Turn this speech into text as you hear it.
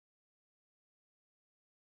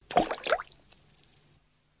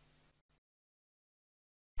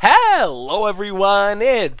Hello everyone,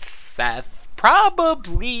 it's Seth,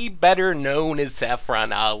 probably better known as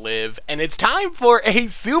Saffron Olive, and it's time for a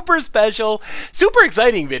super special, super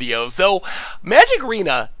exciting video. So, Magic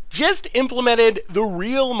Arena just implemented the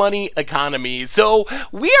real money economy. So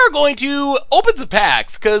we are going to open some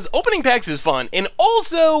packs, because opening packs is fun, and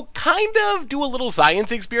also kind of do a little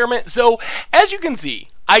science experiment. So as you can see,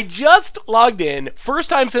 I just logged in, first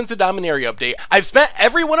time since the Dominaria update. I've spent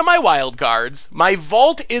every one of my wild cards. My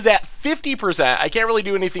vault is at 50%. I can't really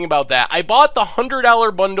do anything about that. I bought the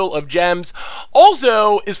 $100 bundle of gems.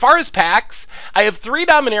 Also, as far as packs, I have 3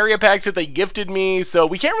 Dominaria packs that they gifted me, so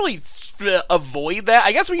we can't really avoid that.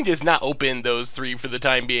 I guess we can just not open those 3 for the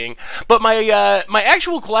time being. But my my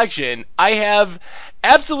actual collection, I have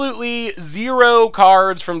absolutely 0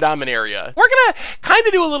 cards from Dominaria. We're gonna kind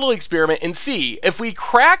of do a little experiment and see if we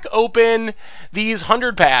crack open these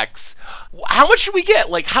 100 packs, how much should we get?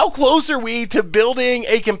 Like, how close are we to building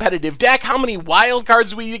a competitive deck? How many wild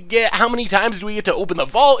cards do we get? How many times do we get to open the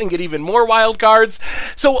vault and get even more wild cards?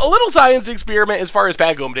 So a little science experiment as far as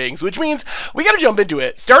pack openings, which means we gotta jump into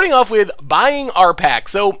it, starting off with buying our pack.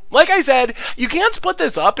 So like I said, you can't split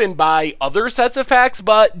this up and buy other sets of packs,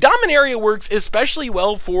 but Dominaria works especially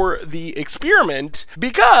well for the experiment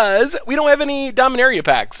because we don't have any Dominaria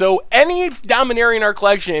packs. So any Dominaria in our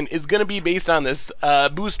collection is going to be based on this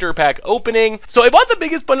booster pack opening. So I bought the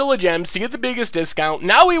biggest bundle of gems to get the biggest discount.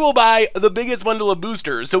 Now we will buy the biggest bundle of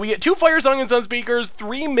boosters. So we get 2 Fire Song and Sun Speakers,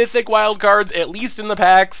 3 mythic wild cards at least in the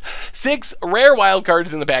packs, 6 rare wild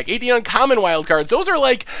cards in the pack, 18 uncommon wild cards. Those are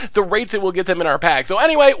like the rates that we'll get them in our pack. So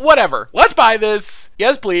anyway, whatever. Let's buy this.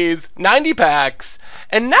 Yes, please. 90 packs.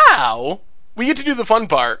 And now we get to do the fun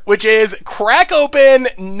part, which is crack open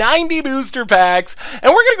 90 booster packs,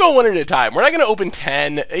 and we're going to go one at a time. We're not going to open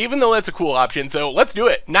 10, even though that's a cool option, so let's do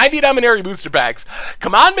it. 90 Dominaria booster packs.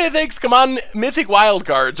 Come on, Mythics. Come on, Mythic wild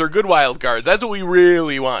cards, or good wild cards. That's what we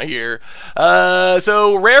really want here.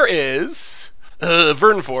 So rare is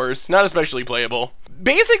Verdant Force, not especially playable.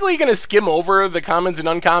 Basically going to skim over the commons and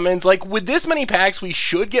uncommons. Like, with this many packs, we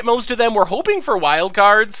should get most of them. We're hoping for wild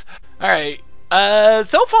cards. All right.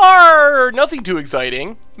 So far, nothing too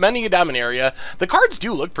exciting. Mending a Dominaria. The cards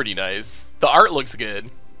do look pretty nice. The art looks good.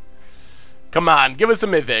 Come on, give us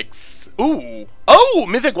some mythics. Ooh. Oh,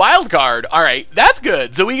 mythic wild card. All right, that's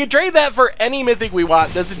good. So we can trade that for any mythic we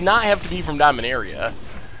want. Does not have to be from Dominaria.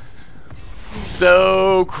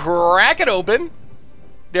 So, crack it open.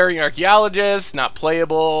 Daring Archaeologist, not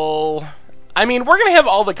playable. I mean, we're going to have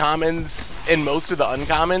all the commons and most of the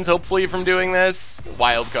uncommons, hopefully, from doing this.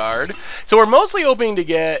 Wild card. So we're mostly hoping to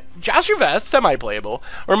get Joshua Vest, semi-playable.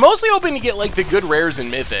 We're mostly hoping to get, like, the good rares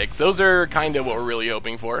and mythics. Those are kind of what we're really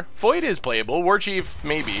hoping for. Void is playable. War Chief,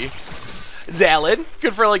 maybe. Zalid,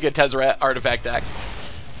 good for, like, a Tezzeret artifact deck.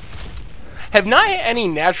 Have not hit any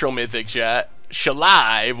natural mythics yet.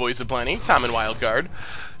 Shalai, Voice of Plenty, common wild card.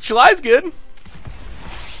 Shalai's good.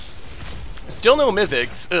 Still no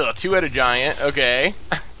mythics. Ugh, 2-headed giant. Okay.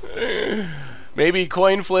 Maybe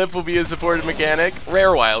coin flip will be a supported mechanic.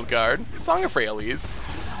 Rare wild card. Song of Frailes.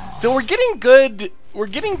 So we're getting good. We're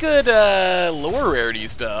getting good lower rarity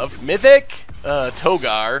stuff. Mythic.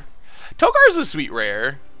 Togar. Togar's a sweet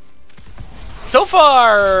rare. So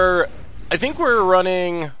far, I think we're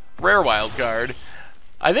running rare wild card.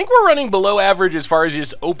 I think we're running below average as far as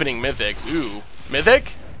just opening mythics. Ooh,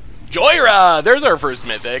 mythic. Joyra! There's our first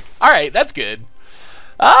mythic. Alright, that's good.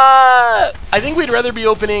 I think we'd rather be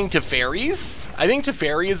opening Teferi's. I think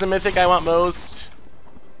Teferi is a mythic I want most.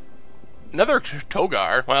 Another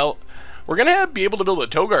Togar. Well, we're going to be able to build a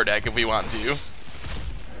Togar deck if we want to.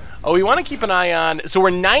 Oh, we want to keep an eye on... So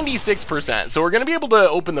we're 96%. So we're going to be able to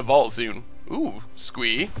open the vault soon. Ooh,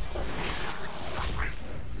 Squee.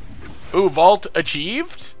 Ooh, vault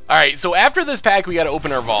achieved? Alright, so after this pack, we got to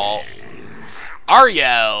open our vault.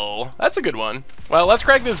 Ariel. That's a good one. Well, let's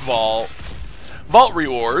crack this vault. Vault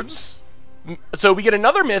rewards. So we get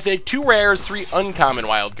another mythic, 2 rares, 3 uncommon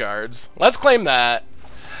wild cards. Let's claim that.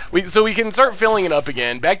 So we can start filling it up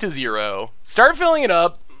again. Back to 0. Start filling it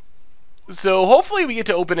up. So hopefully we get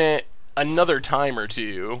to open it another time or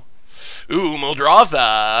 2. Ooh,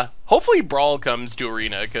 Muldrotha. Hopefully Brawl comes to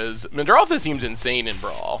Arena, because Muldrotha seems insane in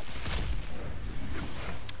Brawl.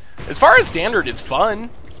 As far as standard, it's fun.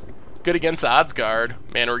 Good against the odds card.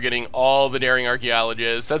 Man, we're getting all the Daring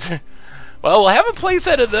Archaeologists. That's... Well, we'll have a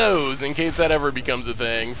playset of those in case that ever becomes a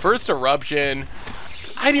thing. First Eruption.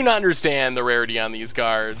 I do not understand the rarity on these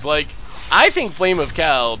cards. Like, I think Flame of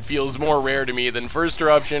Keld feels more rare to me than First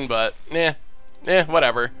Eruption, but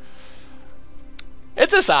whatever.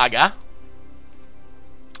 It's a saga.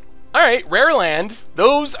 Alright, Rare Land.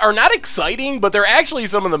 Those are not exciting, but they're actually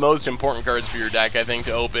some of the most important cards for your deck, I think,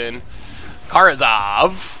 to open.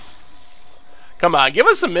 Karazov. Come on, give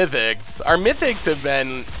us some mythics. Our mythics have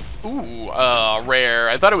been, rare.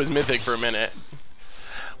 I thought it was mythic for a minute.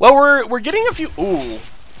 Well, we're getting a few. Ooh,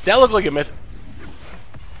 that looked like a myth.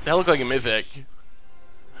 That looked like a mythic.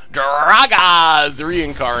 Dragas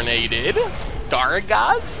reincarnated.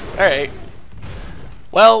 Dragas. All right.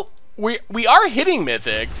 Well, we are hitting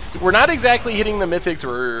mythics. We're not exactly hitting the mythics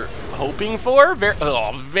we're hoping for.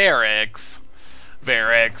 Varix.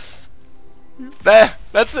 Varix.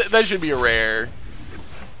 That should be a rare.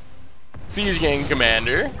 Siege Gang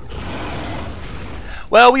Commander.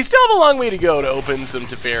 Well, we still have a long way to go to open some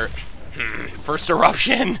Teferi. First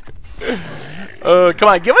Eruption. Come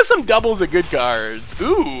on, give us some doubles of good cards.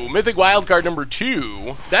 Ooh, Mythic Wildcard number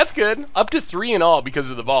 2. That's good. Up to 3 in all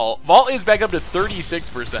because of the Vault. Vault is back up to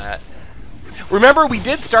 36%. Remember, we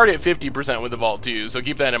did start at 50% with the Vault too, so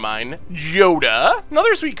keep that in mind. Joda.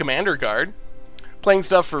 Another sweet Commander card. Playing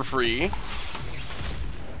stuff for free.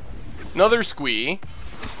 Another Squee.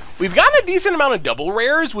 We've gotten a decent amount of double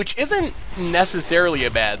rares, which isn't necessarily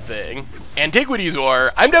a bad thing. Antiquities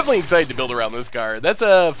War. I'm definitely excited to build around this card. That's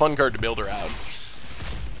a fun card to build around.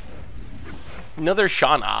 Another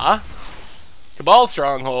Shana. Cabal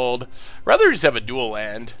Stronghold. Rather just have a dual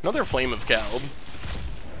land. Another Flame of Keld.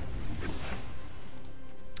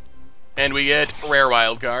 And we get rare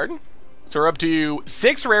wild card. So we're up to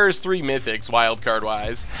 6 rares, 3 mythics, wild card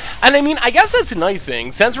wise. And I mean, I guess that's a nice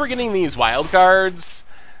thing. Since we're getting these wild cards,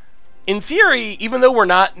 in theory, even though we're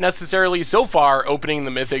not necessarily so far opening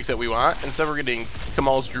the mythics that we want, instead we're getting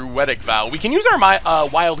Kamal's Druidic Vow, we can use our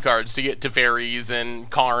wild cards to get Teferis and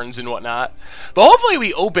Karns and whatnot. But hopefully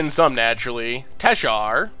we open some naturally.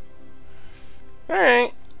 Teshar.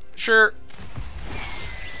 Alright, sure.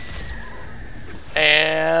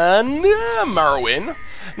 And Marwyn.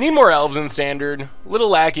 Need more elves in standard. Little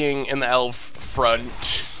lacking in the elf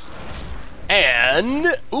front.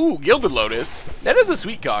 And, ooh, Gilded Lotus. That is a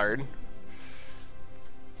sweet card.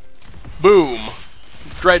 Boom.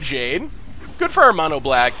 Dreadshade. Good for our mono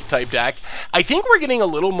black type deck. I think we're getting a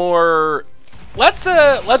little more. Let's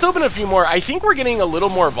open a few more. I think we're getting a little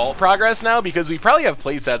more vault progress now because we probably have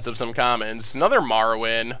playsets of some commons. Another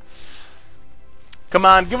Marwyn. Come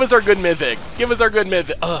on, give us our good mythics. Give us our good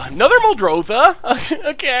mythic. Another Muldrotha.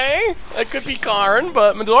 Okay, that could be Karn,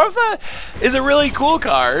 but Muldrotha is a really cool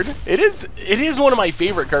card. It is one of my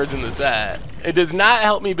favorite cards in the set. It does not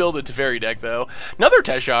help me build a Teferi deck, though. Another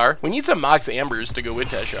Teshar. We need some Mox Ambers to go with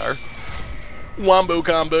Teshar. Wombo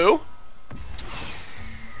combo.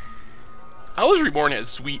 Owls Reborn has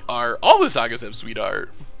sweet art. All the sagas have sweet art.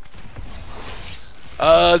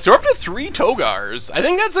 So we're up to 3 Togars. I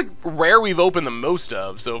think that's the rare we've opened the most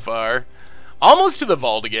of so far. Almost to the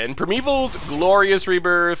vault again. Primeval's Glorious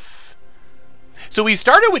Rebirth. So we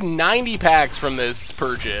started with 90 packs from this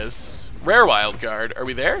purchase. Rare wild card. Are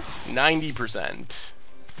we there? 90%.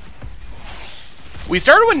 We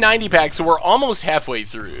started with 90 packs, so we're almost halfway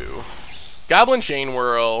through. Goblin Chain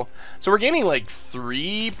Whirl. So we're gaining like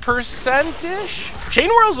 3%-ish? Chain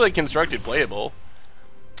Whirl's like constructed playable.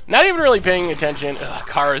 Not even really paying attention. Ugh,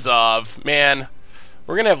 Karazov. Man,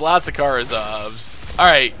 we're going to have lots of Karazovs.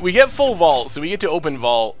 Alright, we get full vault, so we get to open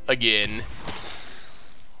vault again.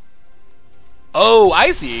 Oh,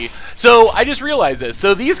 I see. So I just realized this.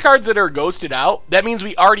 So these cards that are ghosted out, that means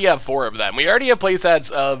we already have 4 of them. We already have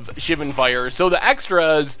playsets of Shivan Fire, so the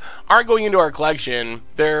extras aren't going into our collection.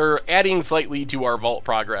 They're adding slightly to our vault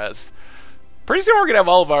progress. Pretty soon we're going to have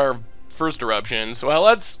all of our first eruptions. Well,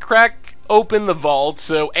 let's crack open the vault.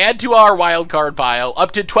 So add to our wild card pile.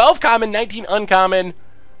 Up to 12 common, 19 uncommon.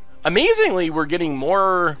 Amazingly, we're getting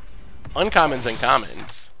more uncommons than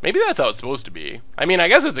commons. Maybe that's how it's supposed to be. I mean, I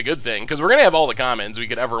guess it's a good thing, because we're going to have all the commons we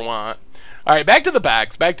could ever want. Alright, back to the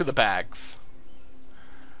packs. Back to the packs.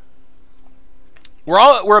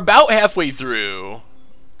 We're about halfway through.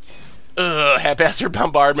 Haphazard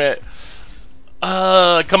Bombardment.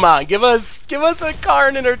 Come on, give us a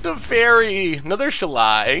Karn and a Teferi. Another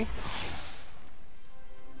Shalai.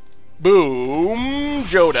 Boom.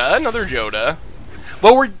 Joda. Another Joda.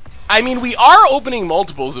 Well, we are opening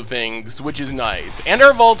multiples of things, which is nice. And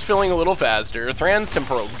our vault's filling a little faster. Thran's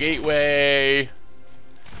Temporal Gateway.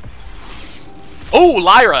 Oh,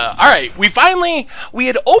 Lyra. Alright, we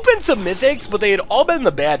had opened some mythics, but they had all been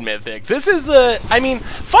the bad mythics. This is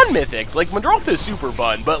fun mythics. Like, Muldrotha is super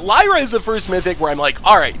fun, but Lyra is the first mythic where I'm like,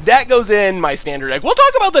 alright, that goes in my standard deck. We'll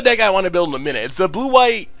talk about the deck I want to build in a minute. It's the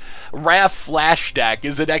blue-white Wrath Flash deck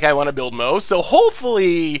is the deck I want to build most. So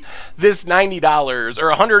hopefully this $90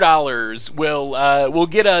 or $100 will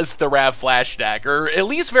get us the Wrath Flash deck, or at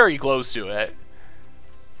least very close to it.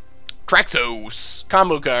 Traxos.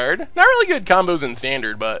 Combo card. Not really good combos in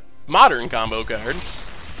standard, but modern combo card.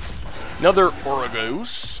 Another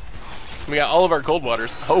Oragos. We got all of our cold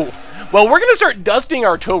waters. Oh, well, we're going to start dusting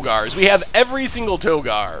our Togars. We have every single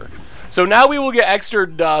Togar. So now we will get extra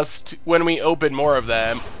dust when we open more of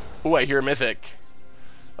them. Oh, I hear a mythic.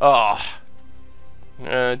 Oh.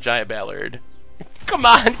 Jaya Ballard. Come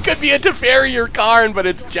on, could be a Teferi or Karn, but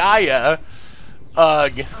it's Jaya.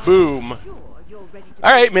 Ugh. Boom.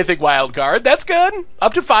 Alright, mythic wild card. That's good.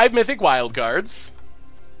 Up to 5 mythic wild cards.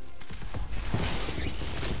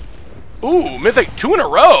 Ooh, mythic 2 in a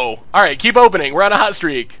row. Alright, keep opening. We're on a hot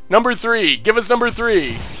streak. Number 3. Give us number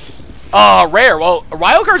 3. Oh, rare. Well, a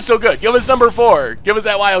wild card's so good. Give us number 4. Give us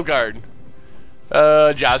that wild card.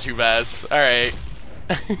 Joshua Vest. Alright.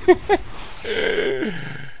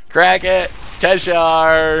 Crack it.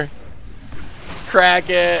 Teshar. Crack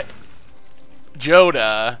it.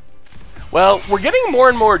 Joda. Well, we're getting more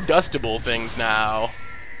and more dustable things now.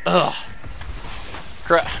 Ugh.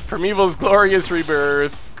 Primeval's Glorious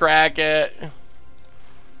Rebirth. Crack it.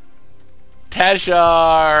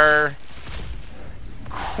 Teshar.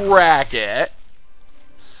 Crack it.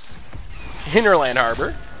 Hinterland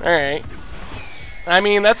Harbor. Alright. I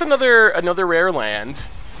mean, that's another rare land.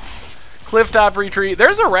 Clifftop Retreat.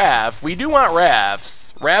 There's a Raff. We do want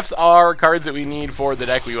Raffs. Raffs are cards that we need for the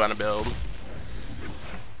deck we want to build.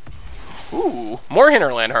 Ooh, more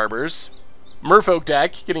Hinterland Harbors. Merfolk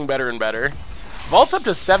deck, getting better and better. Vault's up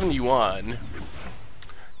to 71.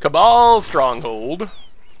 Cabal Stronghold.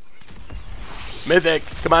 Mythic.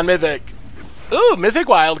 Come on, Mythic. Ooh, Mythic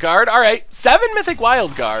Wild Card. Alright, 7 Mythic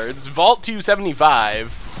Wild Cards. Vault to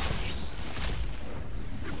 75.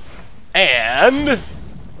 And...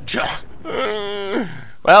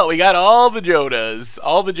 well, we got all the Jodas.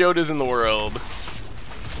 All the Jodas in the world.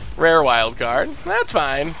 Rare Wild Card. That's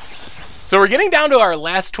fine. So we're getting down to our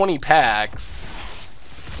last 20 packs.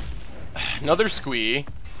 Another Squee.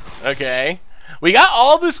 Okay. We got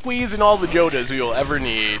all the Squees and all the Jodas we will ever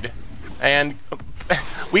need. And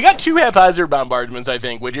we got 2 haphazard bombardments, I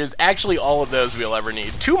think, which is actually all of those we'll ever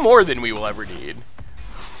need. 2 more than we will ever need.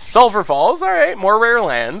 Sulphur Falls. Alright, more rare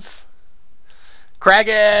lands.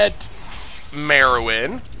 Craggit.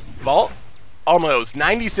 Merowin. Vault. Almost.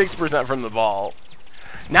 96% from the vault.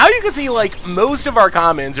 Now you can see, like, most of our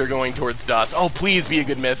commons are going towards dust. Oh, please be a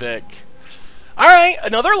good mythic. Alright,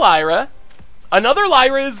 another Lyra. Another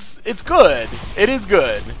Lyra is... it's good. It is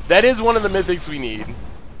good. That is one of the mythics we need.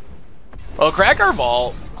 Well, crack our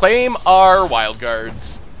vault. Claim our wild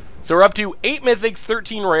cards. So we're up to 8 mythics,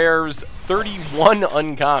 13 rares, 31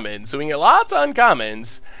 uncommons. So we get lots of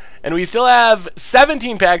uncommons. And we still have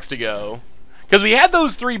 17 packs to go. Because we had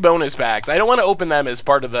those 3 bonus packs. I don't want to open them as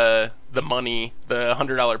part of the money, the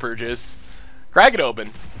 $100 purchase. Crack it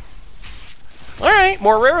open. Alright,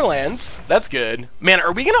 more rare lands. That's good. Man,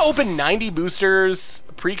 are we going to open 90 boosters,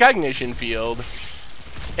 precognition field,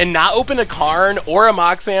 and not open a Karn or a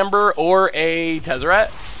Mox Amber or a Tezzeret?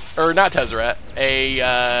 Or not Tezzeret, a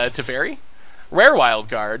Teferi? Rare wild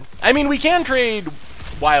card. I mean, we can trade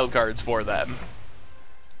wild cards for them.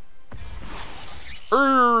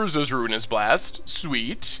 Urza's Ruinous Blast.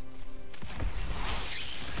 Sweet.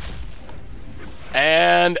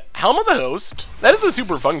 And Helm of the Host. That is a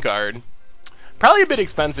super fun card. Probably a bit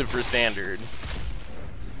expensive for standard.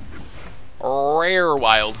 Rare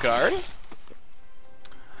wild card.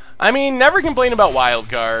 I mean, never complain about wild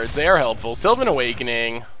cards. They are helpful. Sylvan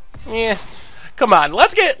Awakening. Yeah. Come on.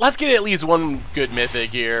 Let's get at least one good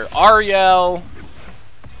mythic here. Ariel.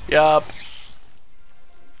 Yup.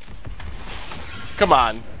 Come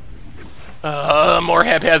on. More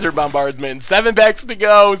haphazard bombardment. 7 packs to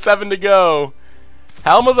go. 7 to go.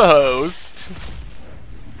 Helm of the Host.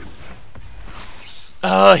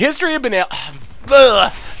 History of Banal.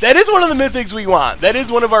 That is one of the mythics we want. That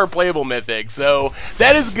is one of our playable mythics. So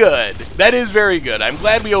that is good. That is very good. I'm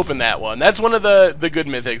glad we opened that one. That's one of the good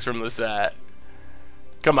mythics from the set.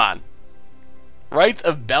 Come on. Rites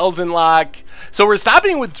of Belzenlock. So we're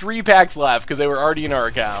stopping with 3 packs left because they were already in our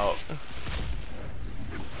account.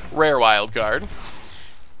 Rare wild card.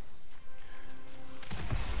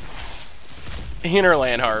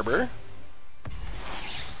 Hinterland Harbor.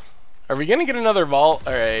 Are we gonna get another vault?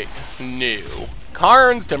 Alright. New.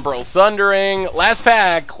 Karn's Temporal Sundering. Last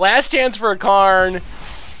pack. Last chance for a Karn.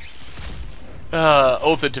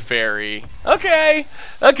 Oath of Teferi. Okay.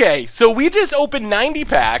 Okay, so we just opened 90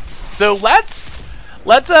 packs. So let's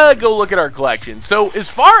let's go look at our collection. So as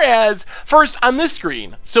far as, first on this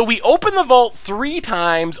screen, so we opened the vault 3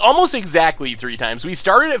 times, almost exactly 3 times. We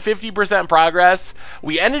started at 50% progress,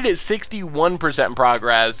 we ended at 61%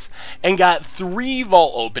 progress, and got 3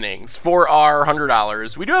 vault openings for our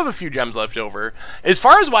 $100. We do have a few gems left over. As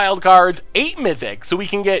far as wild cards, 8 mythics, so we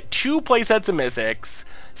can get 2 playsets of mythics,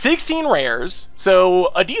 16 rares, so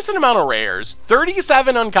a decent amount of rares,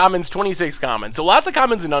 37 uncommons, 26 commons, so lots of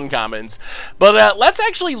commons and uncommons. But let's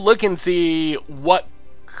actually look and see what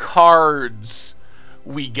cards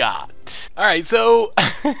we got. Alright, so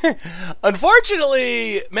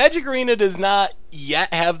unfortunately, Magic Arena does not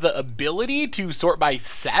yet have the ability to sort by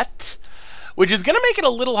set, which is going to make it a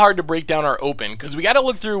little hard to break down our open, because we got to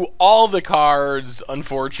look through all the cards,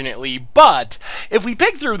 unfortunately. But if we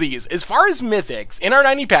pick through these, as far as mythics, in our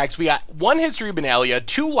 90 packs, we got 1 History Benalia,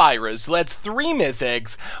 2 Lyras, so that's 3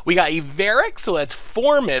 mythics. We got a Varric, so that's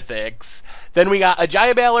 4 mythics. Then we got a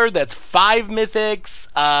Jaya, that's 5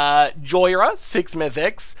 mythics. Joyra, 6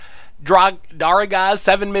 mythics. Daragaz,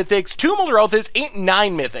 7 mythics, 2 Molderelthus,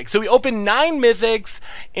 9 mythics. So we opened 9 mythics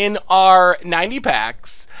in our 90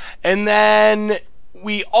 packs. And then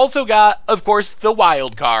we also got, of course, the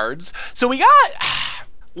wild cards. So we got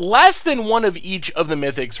less than 1 of each of the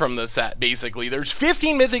mythics from the set, basically. There's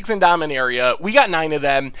 15 mythics in Dominaria. We got 9 of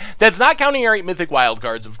them. That's not counting our 8 mythic wild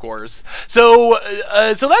cards, of course. So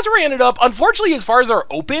that's where we ended up. Unfortunately, as far as our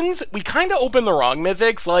opens, we kind of opened the wrong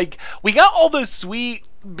mythics. Like, we got all the sweet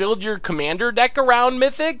build your commander deck around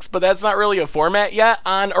mythics, but that's not really a format yet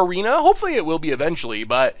on Arena. Hopefully it will be eventually,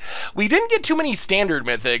 but we didn't get too many standard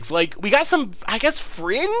mythics. Like, we got some, I guess,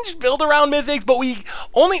 fringe build around mythics, but we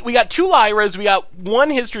got 2 Lyras, we got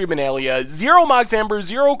 1 History Benalia, 0 Mox Amber,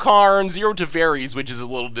 0 Karn, 0 Teferis, which is a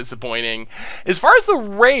little disappointing. As far as the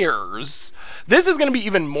rares, this is going to be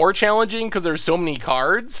even more challenging because there's so many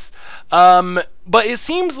cards. But it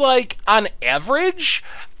seems like on average,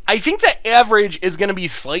 I think the average is going to be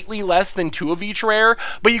slightly less than 2 of each rare,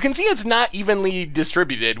 but you can see it's not evenly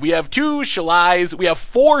distributed. We have 2 Shalais, we have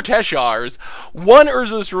 4 Teshars, 1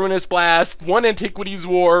 Urza's Ruinous Blast, 1 Antiquities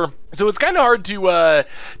War, so it's kind of hard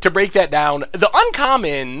to break that down. The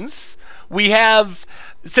uncommons, we have,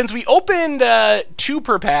 since we opened 2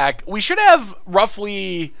 per pack, we should have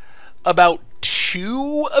roughly about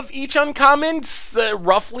 2 of each uncommon,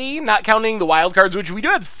 roughly, not counting the wild cards, which we do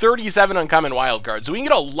have 37 uncommon wild cards, so we can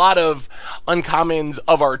get a lot of uncommons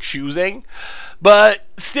of our choosing. But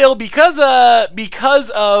still, because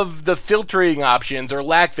of the filtering options, or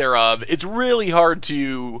lack thereof, it's really hard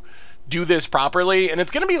to do this properly, and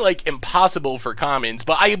it's going to be like impossible for commons.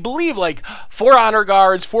 But I believe like 4 honor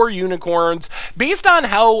guards, 4 unicorns, based on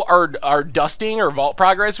how our dusting or vault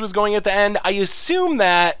progress was going at the end, I assume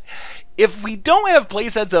that if we don't have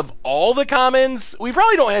playsets of all the commons, we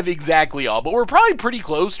probably don't have exactly all, but we're probably pretty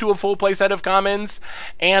close to a full playset of commons,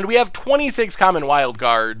 and we have 26 common wild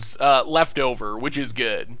cards left over, which is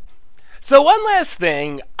good. So one last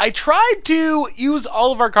thing, I tried to use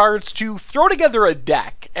all of our cards to throw together a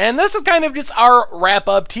deck, and this is kind of just our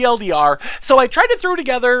wrap-up, TLDR. So I tried to throw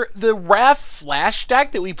together the Wrath Flash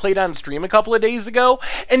deck that we played on stream a couple of days ago,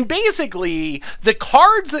 and basically, the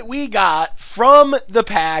cards that we got from the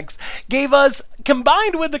packs gave us,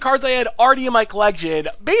 combined with the cards I had already in my collection,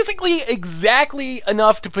 basically exactly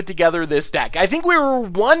enough to put together this deck. I think we were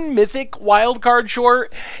 1 mythic wild card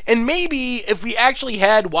short, and maybe if we actually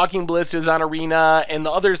had Walking Ballistas on Arena and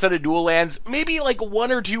the other set of dual lands, maybe like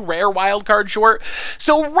 1 or 2 rare wild card short.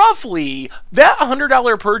 So roughly, that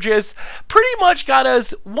 $100 purchase pretty much got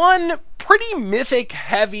us 1 pretty mythic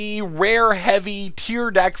heavy, rare heavy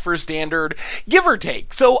tier deck for standard, give or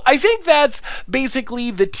take. So I think that's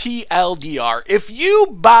basically the TLDR. If you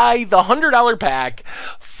buy the $100 pack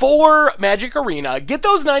for Magic Arena, get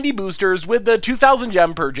those 90 boosters with the 2,000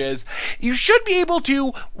 gem purchase, you should be able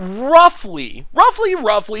to roughly,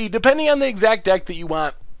 depending on the exact deck that you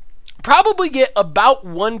want, probably get about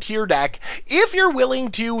 1 tier deck if you're willing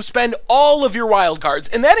to spend all of your wild cards,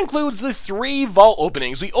 and that includes the 3 vault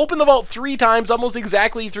openings. We opened the vault 3 times, almost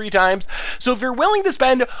exactly 3 times, so if you're willing to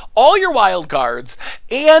spend all your wild cards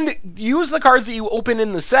and use the cards that you open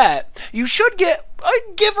in the set, you should get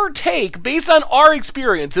a give or take based on our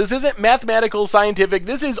experience. This isn't mathematical, scientific,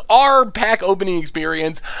 this is our pack opening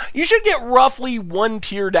experience. You should get roughly 1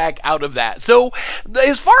 tier deck out of that. So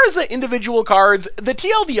as far as the individual cards, the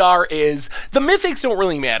TLDR is the mythics don't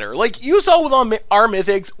really matter. Like you saw with our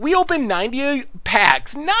mythics, we opened 90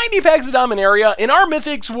 packs of Dominaria, and our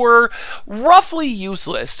mythics were roughly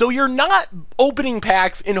useless. So you're not opening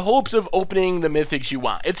packs in hopes of opening the mythics you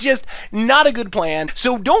want. It's just not a good plan.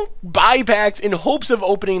 So don't buy packs in hopes hopes of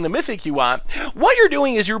opening the mythic you want, what you're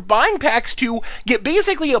doing is you're buying packs to get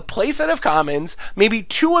basically a playset of commons, maybe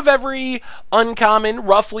 2 of every uncommon,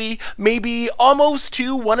 roughly, maybe almost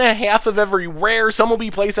 2, 1.5 of every rare. Some will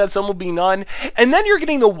be playsets, some will be none. And then you're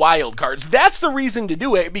getting the wild cards. That's the reason to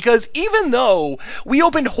do it, because even though we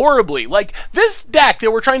opened horribly, like this deck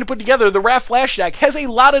that we're trying to put together, the Wrath Flash deck, has a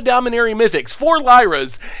lot of Dominaria mythics, 4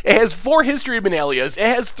 Lyras, it has 4 History of Benalias,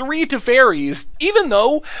 it has 3 Teferis. Even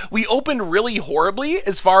though we opened really horribly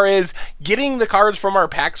as far as getting the cards from our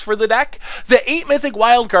packs for the deck, the 8 mythic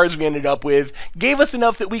wild cards we ended up with gave us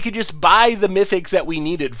enough that we could just buy the mythics that we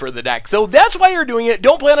needed for the deck. So that's why you're doing it.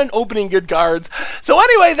 Don't plan on opening good cards. So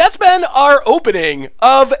anyway, that's been our opening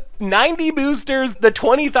of 90 boosters, the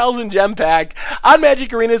 20,000 gem pack on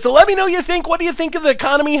Magic Arena. So let me know what you think. What do you think of the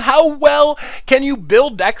economy? How well can you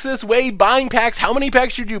build decks this way? Buying packs, how many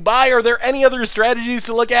packs should you buy? Are there any other strategies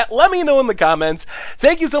to look at? Let me know in the comments.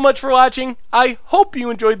 Thank you so much for watching. I hope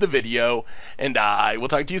you enjoyed the video, and I will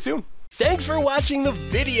talk to you soon. Thanks for watching the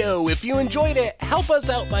video. If you enjoyed it, help us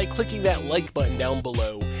out by clicking that like button down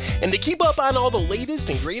below. And to keep up on all the latest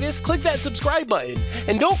and greatest, click that subscribe button.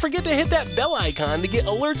 And don't forget to hit that bell icon to get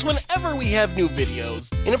alerts whenever we have new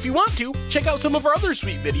videos. And if you want to, check out some of our other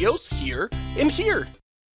sweet videos here and here.